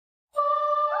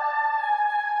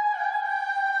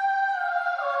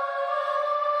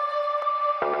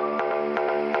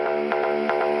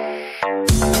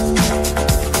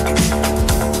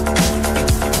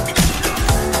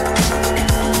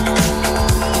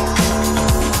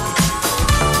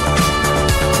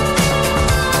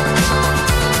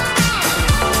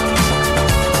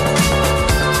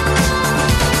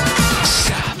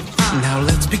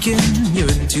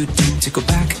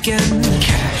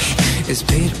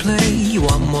play. You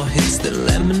want more hits than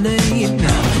lemonade.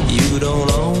 Now you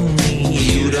don't own me,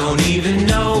 you don't even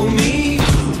know me.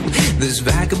 This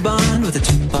vagabond with a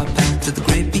two-part path to the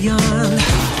great beyond.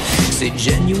 Say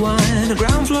genuine, a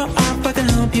ground floor up, I can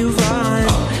help you find.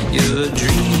 You're a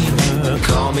dreamer,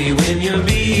 call me when you're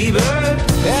Bieber.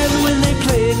 And when they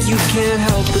play it, you can't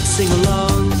help but sing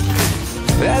along.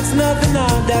 That's nothing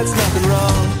odd, that's nothing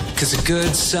wrong. 'Cause a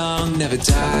good song never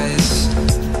dies.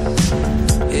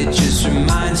 It just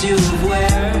reminds you of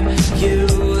where you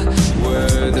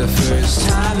were the first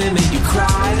time it made you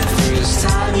cry, the first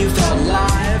time you felt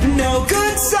alive. No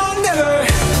good song never.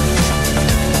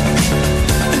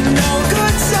 No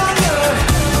good song never.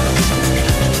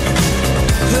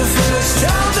 The first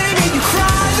time they made you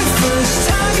cry, the first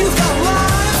time you felt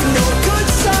alive. No good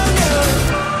song never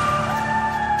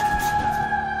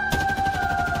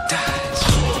dies.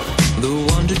 The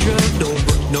wonder drug don't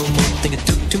work no more, think it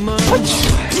took too much.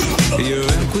 Your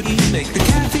equity, make the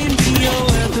caffeine be your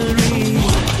weaponry.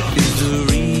 Is the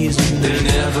reason there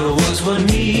never was one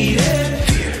needed.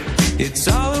 It's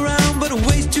all around, but it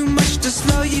weighs too much to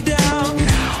slow you down.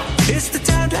 It's the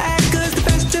time to act, 'cause the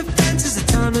best defense is a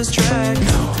timeless track.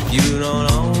 You don't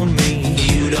own me,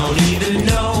 you don't even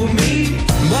know me.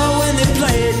 But when they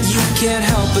play it, you can't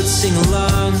help but sing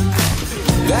along.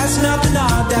 That's nothing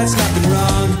odd, that's nothing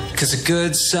wrong. 'Cause a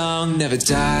good song never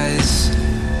dies.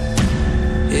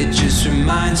 It just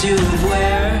reminds you of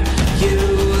where you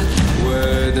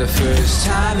were the first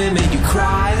time it made you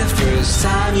cry, the first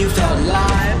time you felt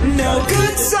alive. No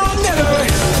good song never.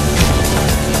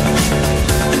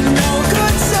 No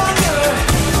good song never.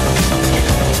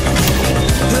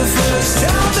 The first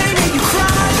time they made you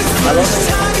cry, the first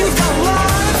time you felt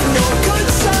alive. No good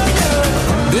song never.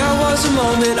 There was a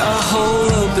moment, a hole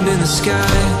opened in the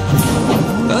sky,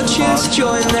 a chance to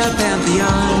join that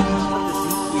pantheon.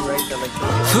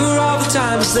 For all the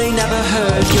times they never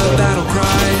heard your battle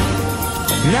cry,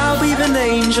 now even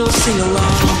angels sing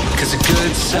along. 'Cause a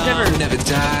good song never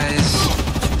dies.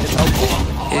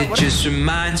 It just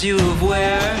reminds you of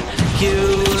where you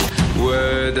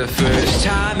were the first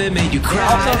time it made you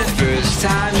cry, the first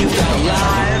time you felt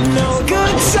alive. No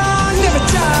good song never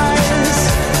dies.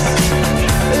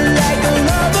 Like a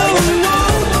lover who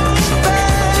won't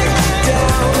back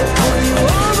down, pull you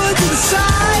over to the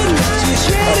side, look you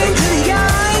straight into the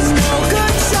eyes. No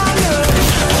good song never.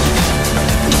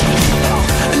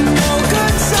 No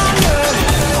good song never.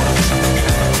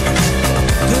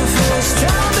 The first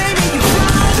time they made you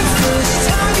cry, the first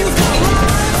time you felt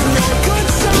alive. No good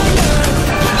song never.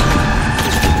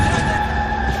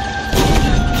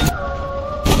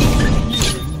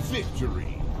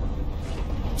 Victory.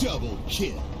 Double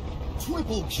kill.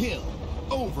 Triple kill.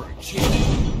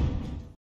 Overkill.